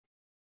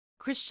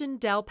Christian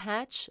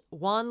Delpech,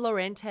 Juan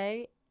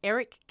Llorente,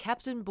 Eric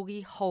Captain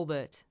Boogie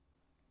Holbert.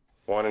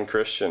 Juan and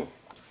Christian.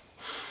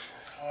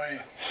 How are you?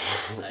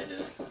 I do.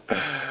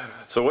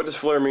 So what does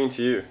Flair mean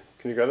to you?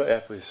 Can you grab that? Yeah,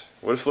 please.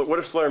 What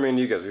does Flair mean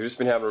to you guys? We've just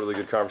been having a really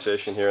good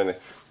conversation here in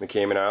the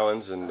Cayman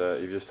Islands, and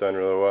you've just done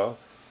really well.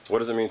 What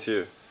does it mean to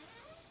you?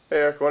 Hey,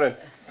 Eric, go on in.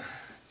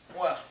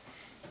 Well,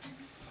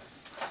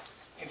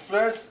 in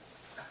Flair's,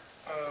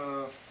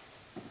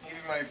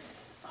 maybe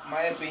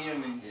my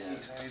opinion, and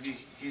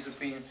maybe his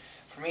opinion,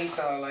 for me it's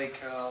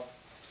like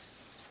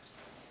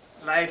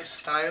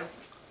lifestyle.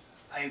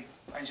 I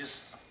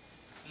just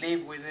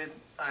live with it.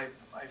 I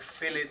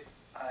feel it.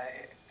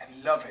 I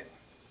love it.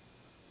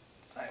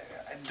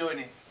 I'm doing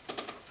it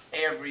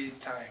every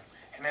time,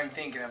 and I'm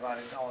thinking about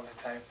it all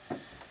the time.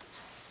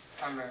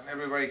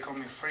 Everybody call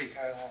me freak.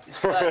 I don't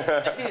know.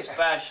 I think it's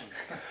passion.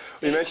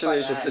 You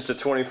mentioned that it's a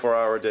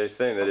 24-hour-a-day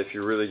thing. That if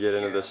you really get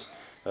into this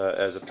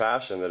as a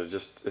passion, that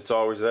it's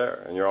always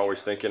there, and you're always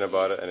thinking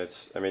about it. And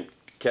it's, I mean,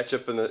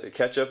 ketchup in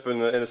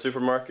the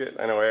supermarket.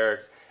 I know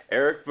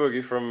Eric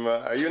Boogie from.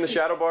 Are you in the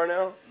Shadow Bar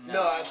now?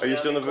 No, actually. Are you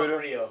still in the Club Voodoo?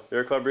 Rio.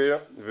 You're at Club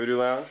Rio, Voodoo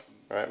Lounge.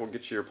 All right, we'll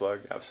get you your plug.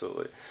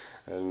 Absolutely.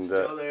 And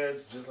still there.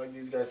 It's just like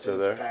these guys said.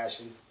 It's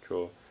passion.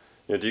 Cool.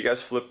 You know, do you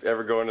guys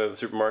ever go into the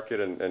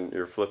supermarket and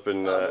you're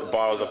flipping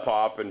bottles of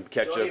pop and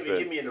ketchup? Don't even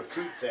get me in the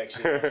fruit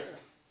section.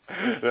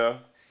 No?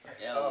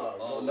 Yeah,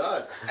 go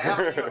nuts. I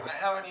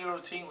have a new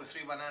routine with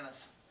 3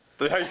 bananas.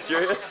 Are you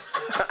serious?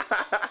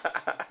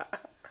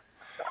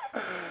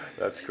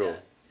 That's cool.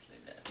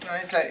 No,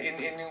 it's like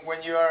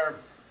when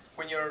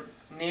you're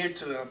near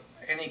to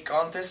any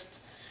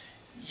contest,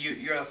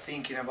 you're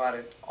thinking about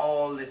it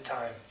all the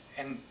time,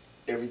 and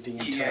everything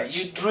you touch.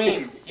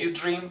 you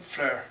dream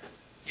Flair,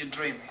 you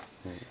dream it.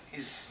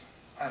 It's,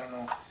 I don't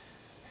know,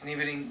 and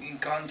even in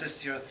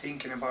contests you're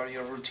thinking about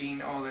your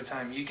routine all the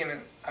time.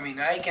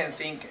 I can't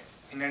think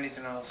in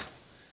anything else.